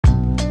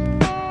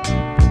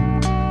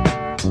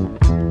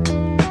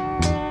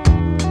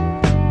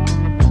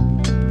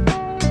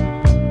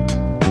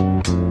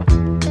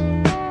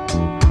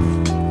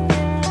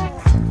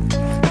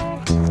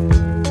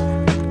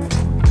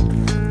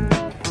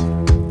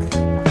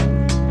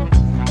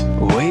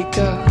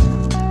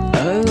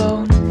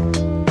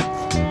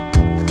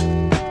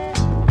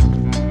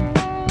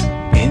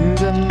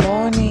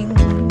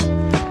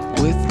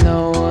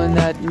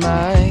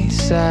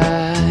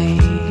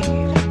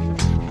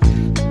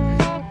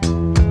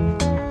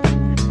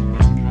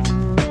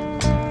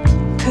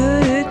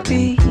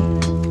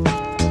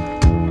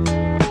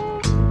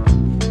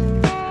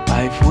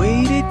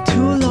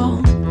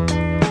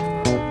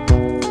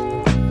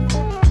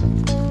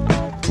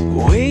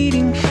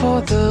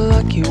you're the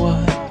lucky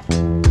one.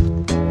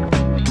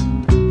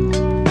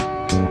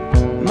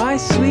 My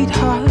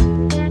sweetheart,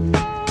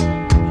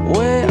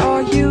 where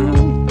are you?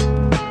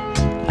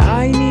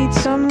 I need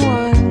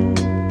someone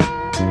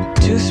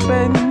to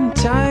spend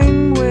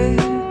time with,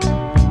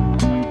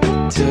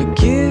 to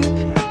give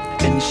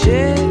and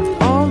share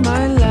all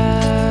my life.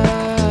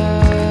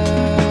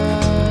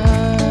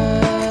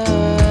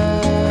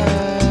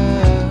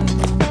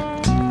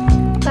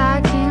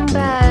 Back in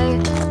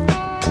bed,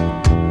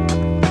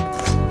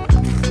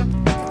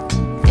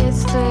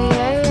 it's 3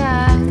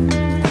 a.m.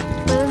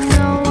 with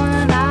no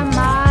one at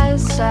my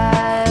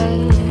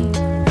side.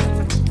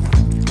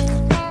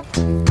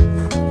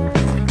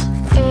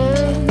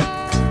 It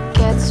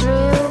gets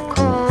real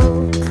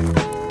cold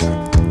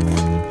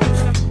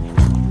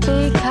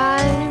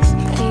because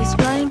these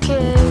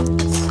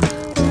blankets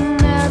will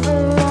never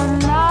warm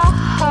my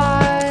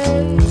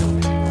heart.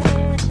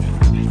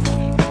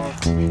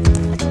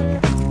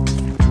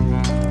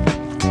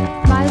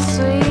 My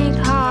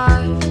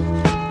sweetheart,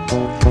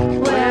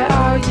 where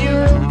are you?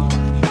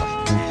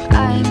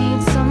 I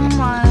need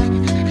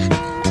someone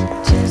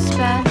to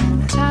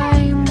spend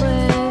time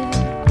with,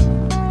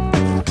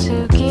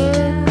 to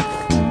give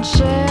and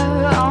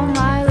share all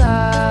my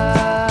love.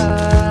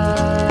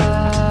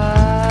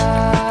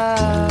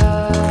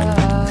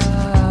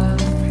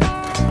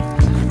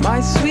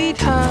 My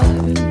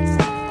sweetheart,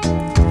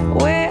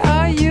 where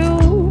are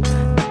you?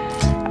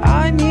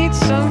 I need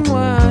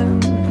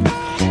someone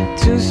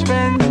to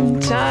spend